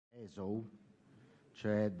ESOU,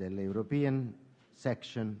 cioè dell'European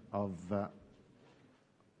Section of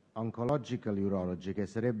Oncological Urology, che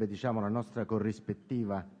sarebbe, diciamo, la nostra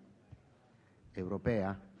corrispettiva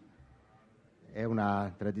europea. È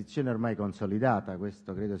una tradizione ormai consolidata,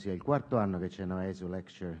 questo credo sia il quarto anno che c'è una ESIU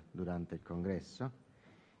Lecture durante il Congresso,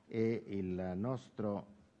 e il nostro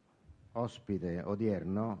ospite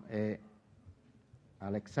odierno è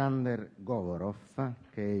Alexander Govorov,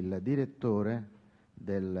 che è il direttore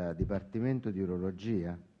del Dipartimento di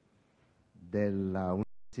Urologia della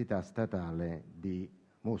Università Statale di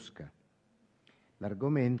Mosca.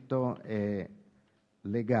 L'argomento è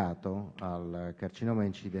legato al carcinoma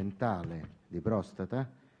incidentale di prostata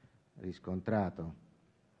riscontrato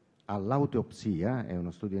all'autopsia. È uno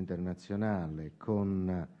studio internazionale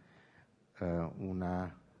con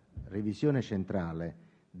una revisione centrale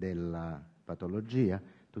della patologia.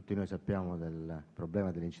 Tutti noi sappiamo del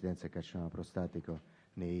problema dell'incidenza del carcinoma prostatico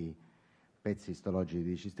nei pezzi istologici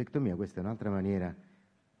di cistectomia. Questa è un'altra maniera,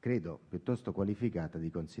 credo, piuttosto qualificata di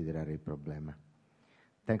considerare il problema.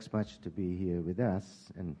 Thanks much to be here with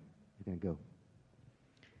us, and you can go.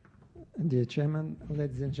 Dear Chairman,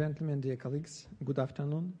 ladies and gentlemen, dear colleagues, good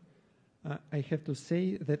afternoon. I have to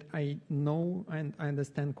say that I know and I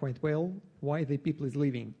understand quite well why the people is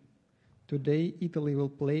leaving. Today, Italy will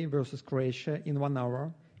play versus Croatia in 1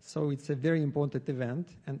 hour, so it's a very important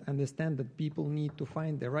event, and understand that people need to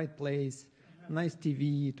find the right place, nice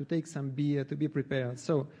TV, to take some beer, to be prepared.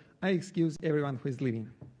 So I excuse everyone who is leaving.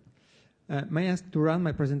 May I ask to run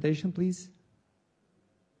my presentation, please?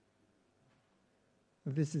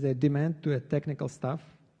 This is a demand to a technical staff.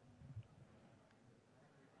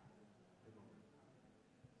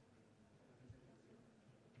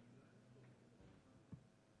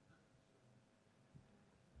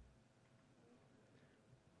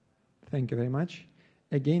 Thank you very much.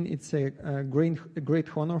 Again, it's a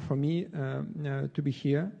great honor for me to be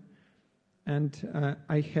here. And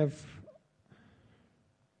I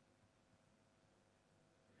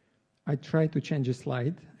try to change a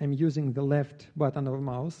slide. I'm using the left button of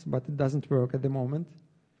mouse, but it doesn't work at the moment.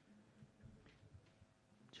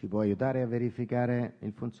 Ci può aiutare a verificare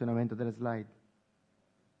il funzionamento delle slide?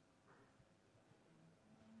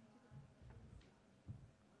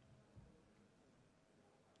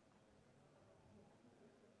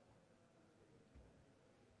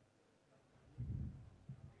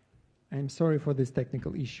 I'm sorry for this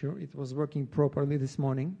technical issue. It was working properly this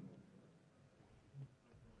morning.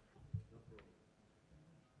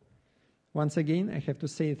 Once again, I have to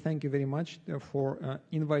say thank you very much for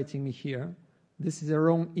inviting me here. This is a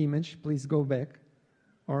wrong image. Please go back.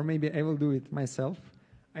 Or maybe I will do it myself.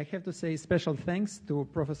 I have to say special thanks to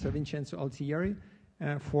Professor Vincenzo Altieri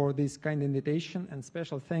for this kind invitation, and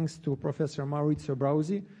special thanks to Professor Maurizio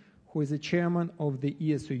Brausi, who is the chairman of the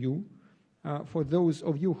ESOU. For those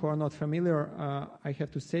of you who are not familiar, I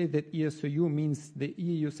have to say that ESOU means the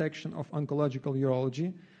EU section of oncological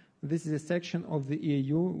urology. This is a section of the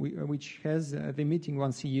EU which has the meeting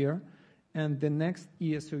once a year, and the next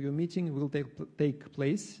ESOU meeting will take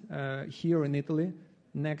place here in Italy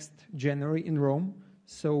next January in Rome,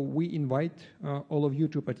 so we invite all of you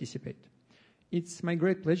to participate. It's my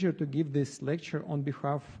great pleasure to give this lecture on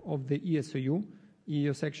behalf of the ESOU,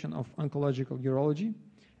 EU section of oncological urology.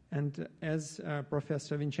 And as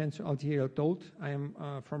Professor Vincenzo Altieri told, I am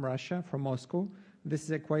from Russia, from Moscow. This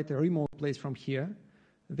is quite a remote place from here.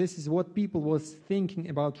 This is what people was thinking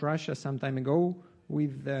about Russia some time ago,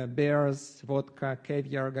 with bears, vodka,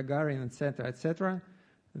 caviar, Gagarin, etc., etc.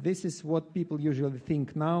 This is what people usually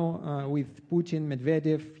think now, with Putin,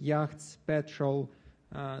 Medvedev, yachts, petrol,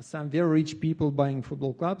 some very rich people buying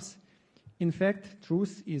football clubs. In fact,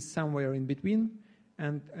 truth is somewhere in between.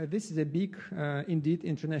 And this is a big, indeed,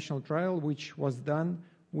 international trial which was done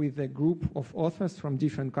with a group of authors from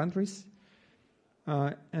different countries.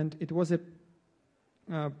 And it was a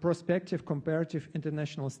prospective comparative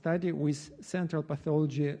international study with central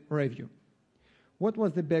pathology review. What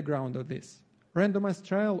was the background of this? Randomized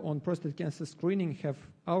trial on prostate cancer screening have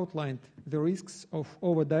outlined the risks of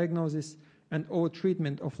overdiagnosis and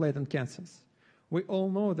overtreatment of latent cancers. We all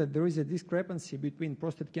know that there is a discrepancy between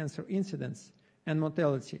prostate cancer incidence and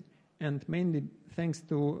mortality, and mainly thanks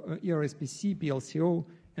to ERSPC, PLCO,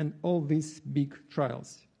 and all these big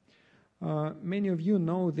trials. Many of you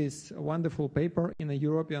know this wonderful paper in a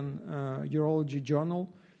European urology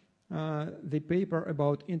journal, the paper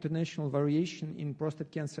about international variation in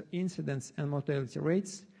prostate cancer incidence and mortality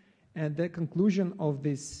rates. And the conclusion of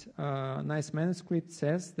this nice manuscript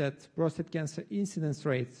says that prostate cancer incidence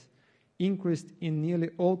rates increased in nearly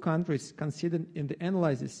all countries considered in the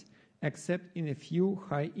analysis, except in a few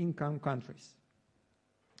high-income countries.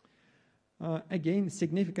 Again,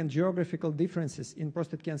 significant geographical differences in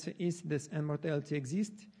prostate cancer incidence and mortality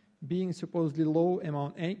exist, being supposedly low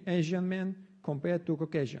among Asian men compared to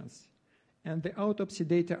Caucasians. And the autopsy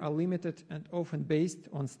data are limited and often based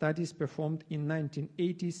on studies performed in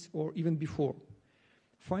 1980s or even before.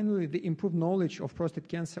 Finally, the improved knowledge of prostate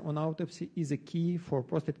cancer on autopsy is a key for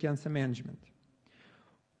prostate cancer management.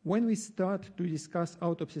 When we start to discuss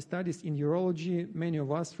autopsy studies in urology, many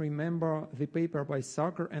of us remember the paper by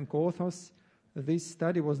Sarker and co-authors. This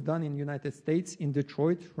study was done in the United States, in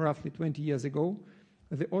Detroit, roughly 20 years ago.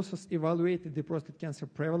 The authors evaluated the prostate cancer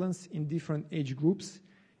prevalence in different age groups,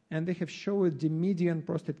 and they have showed the median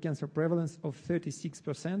prostate cancer prevalence of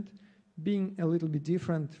 36%, being a little bit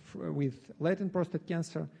different with latent prostate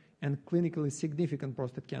cancer and clinically significant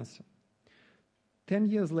prostate cancer. 10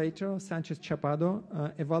 years later,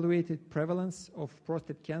 Sanchez-Chapado evaluated prevalence of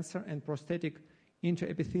prostate cancer and prostatic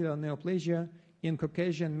intraepithelial neoplasia in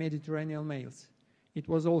Caucasian Mediterranean males. It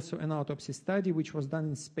was also an autopsy study which was done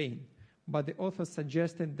in Spain, but the authors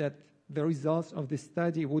suggested that the results of this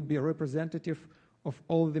study would be representative of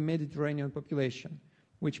all the Mediterranean population,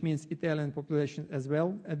 which means Italian population as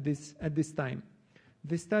well at this time.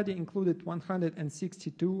 The study included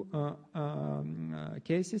 162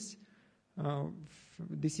 cases.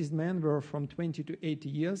 Deceased men were from 20 to 80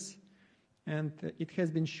 years, and it has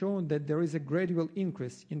been shown that there is a gradual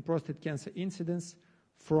increase in prostate cancer incidence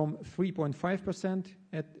from 3.5%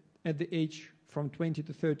 at the age from 20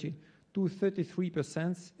 to 30 to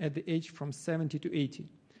 33% at the age from 70 to 80.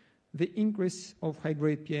 The increase of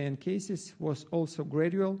high-grade PIN cases was also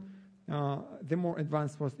gradual. The more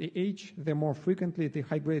advanced was the age, the more frequently the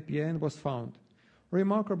high-grade PIN was found.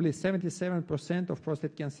 Remarkably, 77% of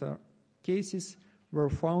prostate cancer cases were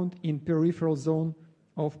found in peripheral zone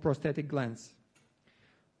of prostatic glands.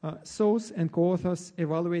 Soos and co-authors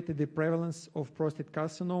evaluated the prevalence of prostate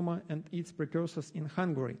carcinoma and its precursors in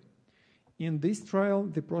Hungary. In this trial,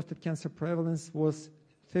 the prostate cancer prevalence was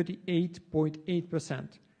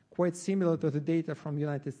 38.8%, quite similar to the data from the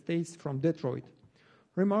United States from Detroit.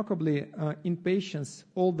 Remarkably, in patients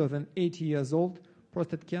older than 80 years old,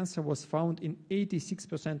 prostate cancer was found in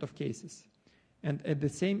 86% of cases. And at the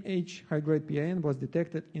same age, high-grade PIN was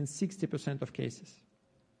detected in 60% of cases.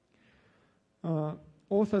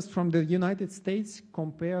 Authors from the United States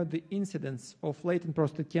compared the incidence of latent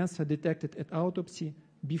prostate cancer detected at autopsy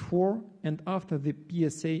before and after the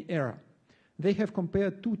PSA era. They have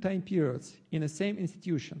compared two time periods in the same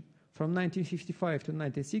institution, from 1955 to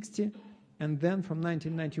 1960, and then from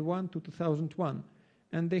 1991 to 2001.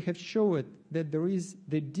 And they have shown that there is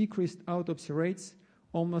the decreased autopsy rates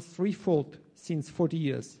almost threefold since 40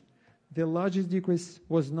 years. The largest decrease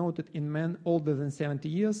was noted in men older than 70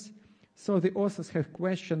 years, so the authors have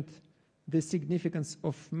questioned the significance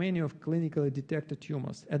of many of clinically detected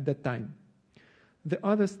tumors at that time. The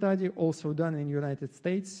other study, also done in the United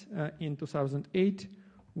States in 2008,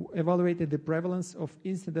 evaluated the prevalence of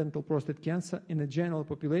incidental prostate cancer in the general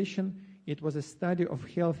population. It was a study of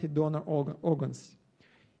healthy donor organs.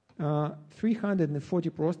 340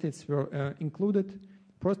 prostates were included.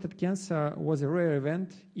 Prostate cancer was a rare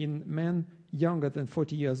event in men younger than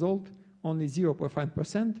 40 years old, only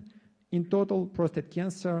 0.5%. In total, prostate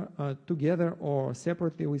cancer, together or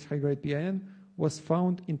separately with high-grade PIN, was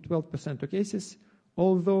found in 12% of cases,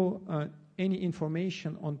 although any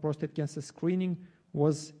information on prostate cancer screening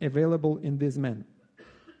was available in these men.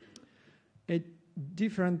 A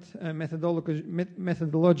different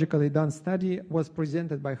methodologically done study was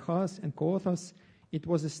presented by Haas and co-authors. It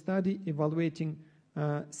was a study evaluating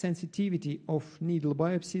sensitivity of needle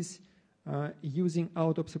biopsies using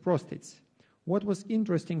autopsy prostates. What was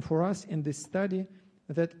interesting for us in this study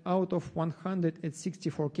that out of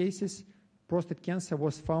 164 cases, prostate cancer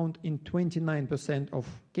was found in 29% of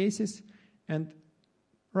cases, and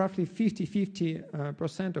roughly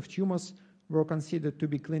 50% of tumors were considered to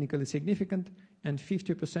be clinically significant and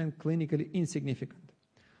 50% clinically insignificant.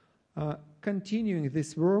 Continuing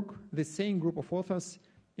this work, the same group of authors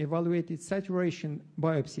evaluated saturation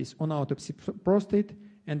biopsies on autopsy prostate,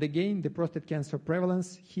 and again, the prostate cancer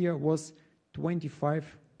prevalence here was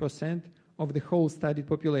 25% of the whole studied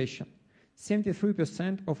population.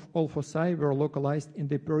 73% of all foci were localized in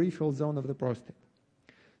the peripheral zone of the prostate.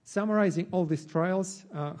 Summarizing all these trials,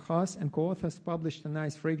 Haas and co-authors published a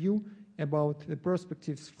nice review about the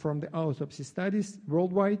perspectives from the autopsy studies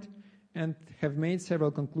worldwide and have made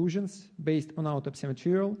several conclusions based on autopsy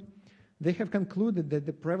material. They have concluded that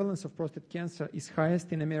the prevalence of prostate cancer is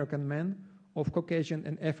highest in American men of Caucasian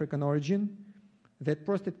and African origin, that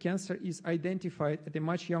prostate cancer is identified at a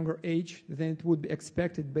much younger age than it would be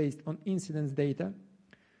expected based on incidence data,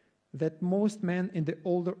 that most men in the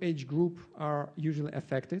older age group are usually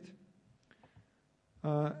affected.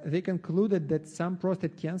 They concluded that some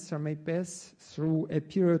prostate cancer may pass through a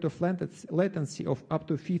period of latency of up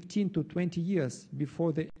to 15 to 20 years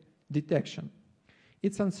before the detection.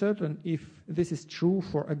 It's uncertain if this is true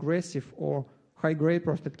for aggressive or high-grade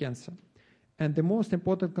prostate cancer. And the most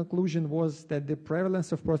important conclusion was that the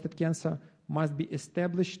prevalence of prostate cancer must be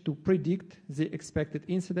established to predict the expected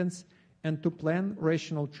incidence and to plan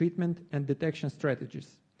rational treatment and detection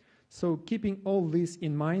strategies. So keeping all this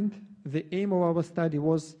in mind, the aim of our study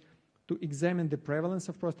was to examine the prevalence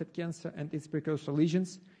of prostate cancer and its precursor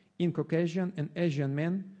lesions in Caucasian and Asian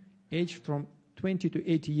men aged from 20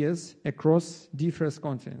 to 80 years across diverse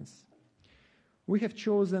continents. We have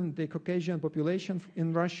chosen the Caucasian population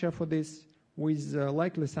in Russia for this, with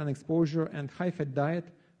likely sun exposure and high-fat diet,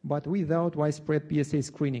 but without widespread PSA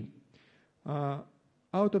screening.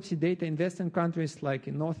 Autopsy data in Western countries like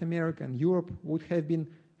in North America and Europe would have been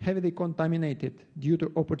heavily contaminated due to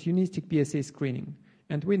opportunistic PSA screening.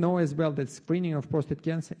 And we know as well that screening of prostate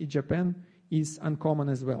cancer in Japan is uncommon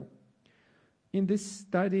as well. In this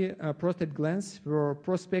study, prostate glands were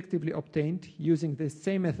prospectively obtained using the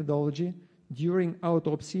same methodology during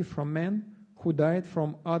autopsy from men who died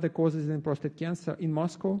from other causes than prostate cancer in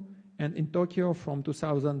Moscow and in Tokyo from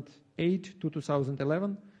 2008 to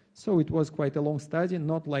 2011. So it was quite a long study,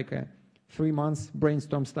 not like a 3-month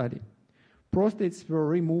brainstorm study. Prostates were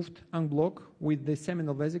removed en bloc with the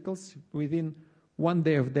seminal vesicles within 1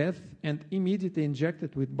 day of death and immediately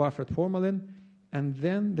injected with buffered formalin, and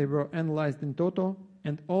then they were analyzed in toto,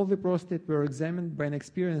 and all the prostates were examined by an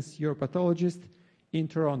experienced uropathologist in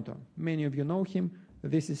Toronto. Many of you know him.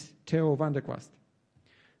 This is Theo van der Kwast.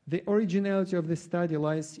 The originality of this study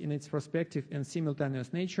lies in its prospective and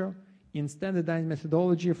simultaneous nature, in standardized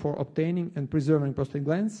methodology for obtaining and preserving prostate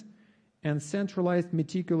glands, and centralized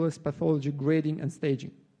meticulous pathology grading and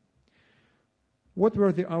staging. What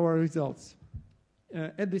were our results?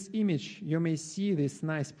 At this image, you may see this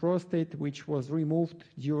nice prostate which was removed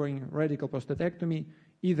during radical prostatectomy,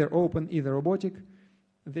 either open, either robotic.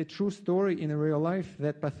 The true story in real life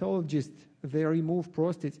that pathologists, they remove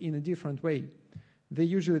prostates in a different way. They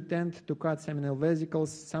usually tend to cut seminal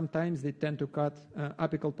vesicles. Sometimes they tend to cut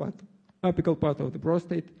apical part of the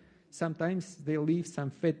prostate. Sometimes they leave some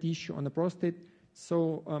fat tissue on the prostate.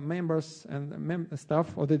 So members and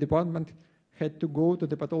staff of the department had to go to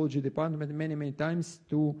the pathology department many times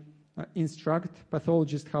to instruct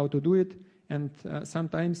pathologists how to do it, and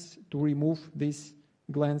sometimes to remove these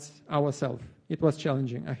glands ourselves. It was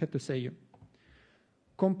challenging, I have to say you.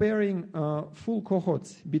 Comparing full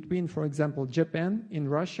cohorts between, for example, Japan and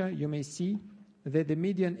Russia, you may see that the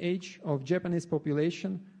median age of Japanese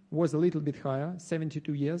population was a little bit higher,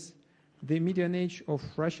 72 years. The median age of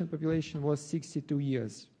Russian population was 62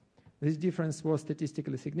 years. This difference was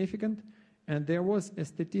statistically significant, and there was a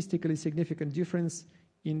statistically significant difference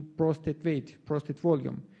in prostate weight, prostate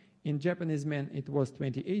volume. In Japanese men, it was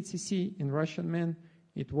 28 cc. In Russian men,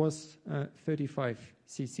 it was 35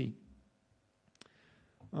 cc.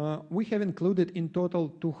 We have included in total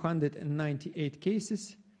 298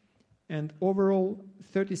 cases, and overall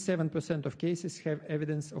 37% of cases have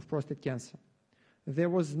evidence of prostate cancer. There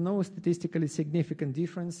was no statistically significant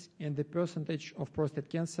difference in the percentage of prostate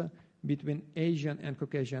cancer between Asian and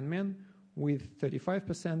Caucasian men, with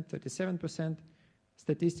 35%, 37%.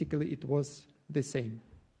 Statistically, it was the same.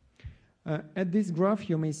 At this graph,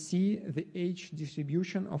 you may see the age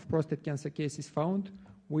distribution of prostate cancer cases found,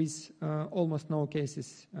 with almost no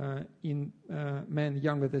cases in men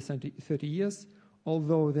younger than 30 years,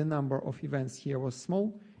 although the number of events here was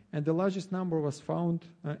small, and the largest number was found,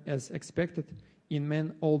 as expected, in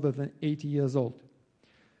men older than 80 years old.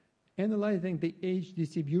 Analyzing the age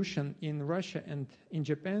distribution in Russia and in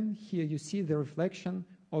Japan, here you see the reflection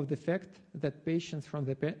of the fact that patients from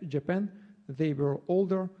Japan, they were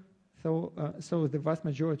older, so the vast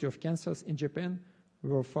majority of cancers in Japan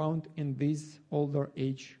were found in this older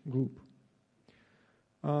age group.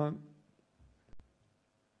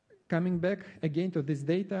 Coming back again to this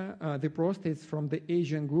data, the prostates from the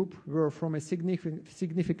Asian group were from a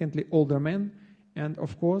significantly older man, and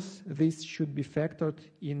of course this should be factored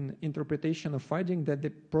in interpretation of finding that the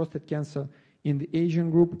prostate cancer in the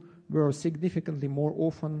Asian group were significantly more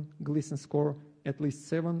often Gleason score at least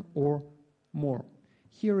 7 or more.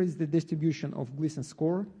 Here is the distribution of Gleason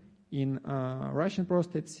score in Russian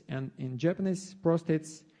prostates and in Japanese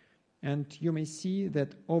prostates, and you may see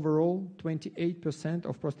that overall 28%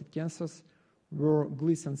 of prostate cancers were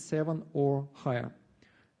Gleason 7 or higher.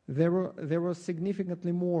 There were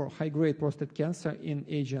significantly more high-grade prostate cancer in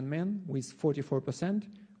Asian men, with 44%,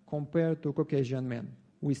 compared to Caucasian men.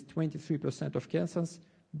 with 23% of cancers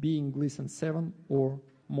being Gleason 7 or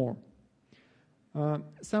more.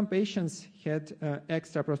 Some patients had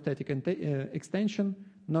extra prostatic extension,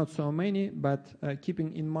 not so many, but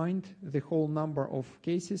keeping in mind the whole number of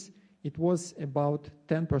cases, it was about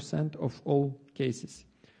 10% of all cases.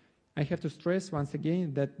 I have to stress once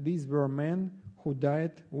again that these were men who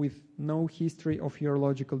died with no history of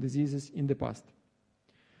urological diseases in the past.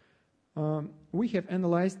 We have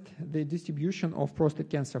analyzed the distribution of prostate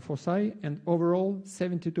cancer foci, and overall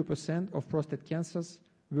 72% of prostate cancers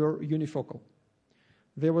were unifocal.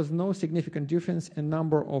 There was no significant difference in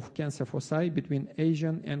number of cancer foci between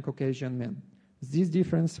Asian and Caucasian men. This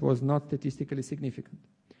difference was not statistically significant.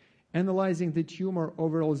 Analyzing the tumor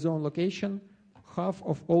overall zone location, half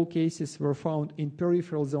of all cases were found in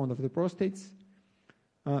peripheral zone of the prostates.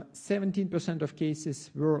 17% of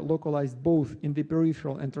cases were localized both in the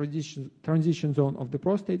peripheral and transition zone of the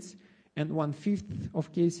prostates, and 1/5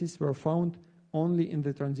 of cases were found only in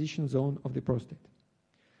the transition zone of the prostate.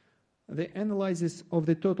 The analysis of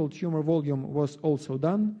the total tumor volume was also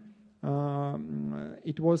done. There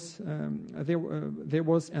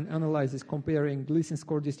was an analysis comparing Gleason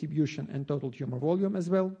score distribution and total tumor volume as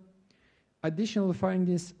well. Additional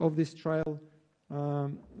findings of this trial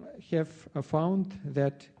have found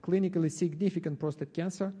that clinically significant prostate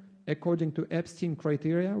cancer, according to Epstein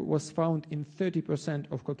criteria, was found in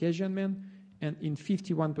 30% of Caucasian men and in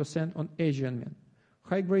 51% on Asian men.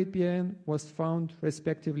 High-grade PIN was found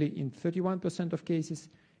respectively in 31% of cases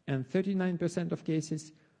and 39% of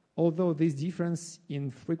cases, although this difference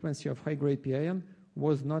in frequency of high-grade PIN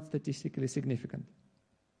was not statistically significant.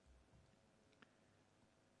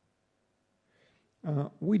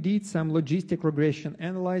 We did some logistic regression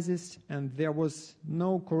analysis, and there was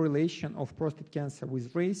no correlation of prostate cancer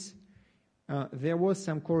with race. There was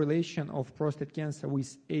some correlation of prostate cancer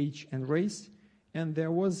with age and race, and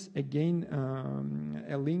there was again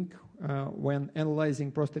a link when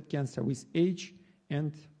analyzing prostate cancer with age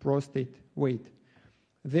and prostate weight.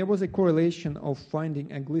 There was a correlation of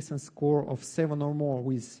finding a Gleason score of 7 or more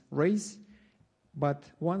with race,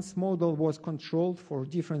 but once model was controlled for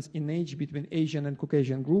difference in age between Asian and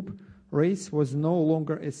Caucasian group, race was no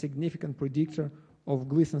longer a significant predictor of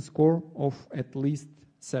Gleason score of at least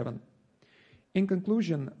 7. In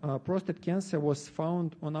conclusion, prostate cancer was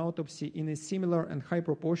found on autopsy in a similar and high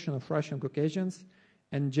proportion of Russian Caucasians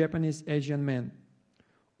and Japanese Asian men.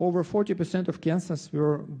 Over 40% of cancers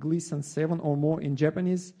were Gleason 7 or more in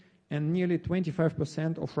Japanese and nearly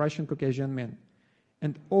 25% of Russian Caucasian men.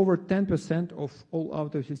 And over 10% of all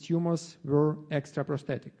autopsy tumors were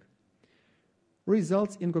extraprostatic.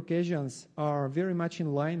 Results in Caucasians are very much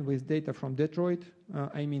in line with data from Detroit,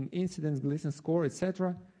 incidence, Gleason score,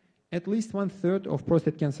 etc. At least 1/3 of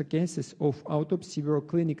prostate cancer cases of autopsy were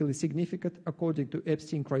clinically significant according to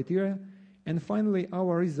Epstein criteria. And finally,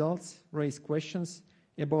 our results raise questions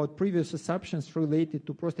about previous assumptions related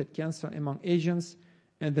to prostate cancer among Asians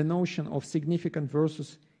and the notion of significant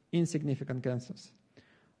versus insignificant cancers.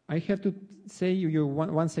 I have to say you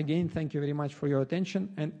once again, thank you very much for your attention,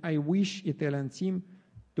 and I wish Italian team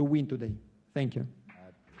to win today. Thank you.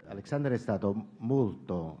 Alexander è stato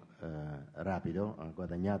molto rapido, ha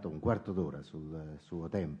guadagnato un quarto d'ora sul suo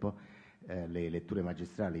tempo. Le letture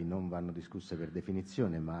magistrali non vanno discusse per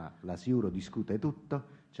definizione, ma la SIUrO discute tutto.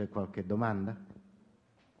 C'è qualche domanda?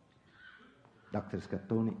 Dr.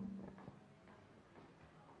 Scattoni.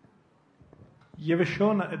 You have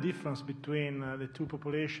shown a difference between the two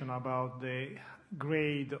populations about the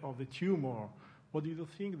grade of the tumor. What do you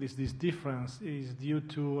think this difference is due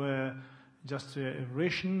to just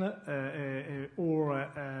ration, or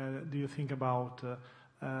do you think about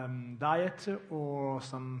diet or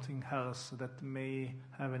something else that may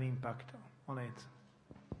have an impact on it?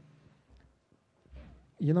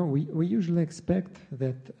 You know, we usually expect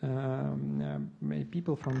that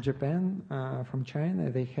people from Japan, from China,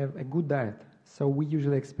 they have a good diet. So we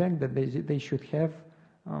usually expect that they should have,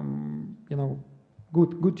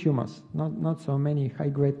 good tumors, not so many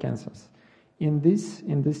high-grade cancers. In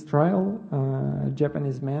this trial,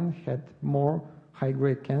 Japanese men had more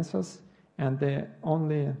high-grade cancers, and the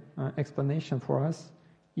only explanation for us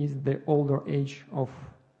is the older age of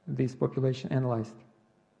this population analyzed.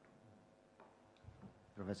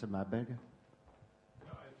 Professor Marberger?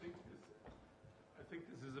 I think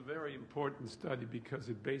this is a very important study because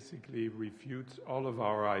it basically refutes all of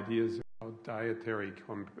our ideas about dietary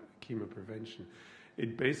chemoprevention.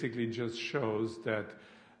 It basically just shows that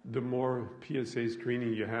the more PSA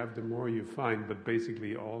screening you have, the more you find, but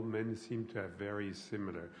basically all men seem to have very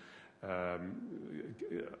similar.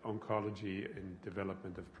 oncology and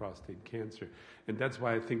development of prostate cancer. And that's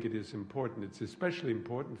why I think it is important. It's especially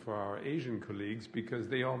important for our Asian colleagues because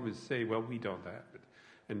they always say, well, we don't have it.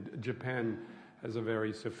 And Japan has a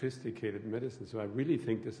very sophisticated medicine. So I really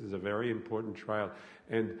think this is a very important trial.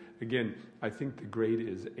 And again, I think the grade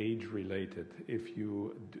is age-related. If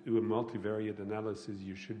you do a multivariate analysis,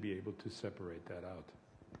 you should be able to separate that out.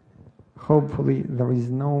 Hopefully, there is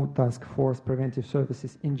no task force preventive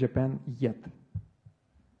services in Japan yet.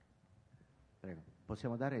 Prego.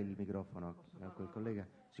 Possiamo dare il microfono a quel collega?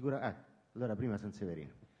 Sicura? Allora prima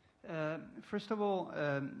Sanseverino. First of all,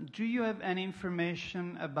 do you have any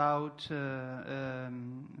information about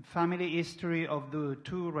family history of the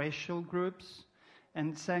two racial groups?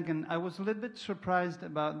 And second, I was a little bit surprised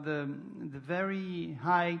about the very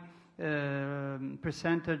high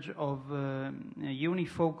percentage of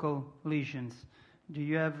unifocal lesions. Do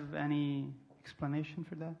you have any explanation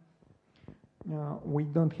for that? We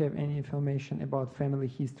don't have any information about family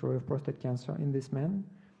history of prostate cancer in this man.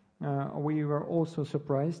 We were also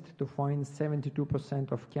surprised to find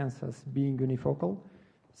 72% of cancers being unifocal.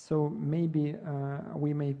 So maybe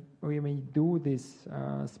we may do this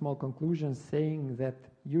small conclusion saying that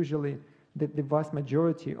usually the vast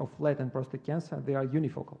majority of latent prostate cancer, they are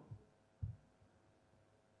unifocal.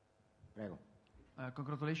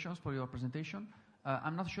 Congratulations for your presentation.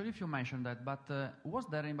 I'm not sure if you mentioned that, but was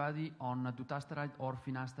there anybody on dutasteride or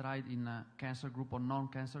finasteride in cancer group or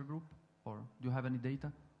non-cancer group? Or do you have any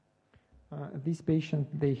data? These patients,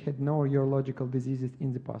 they had no urological diseases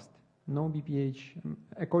in the past. No BPH,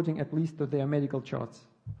 according at least to their medical charts.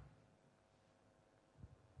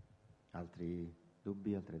 Altri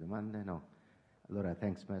dubbi, altre domande? No. Allora,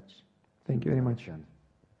 thanks much. Thank you very much.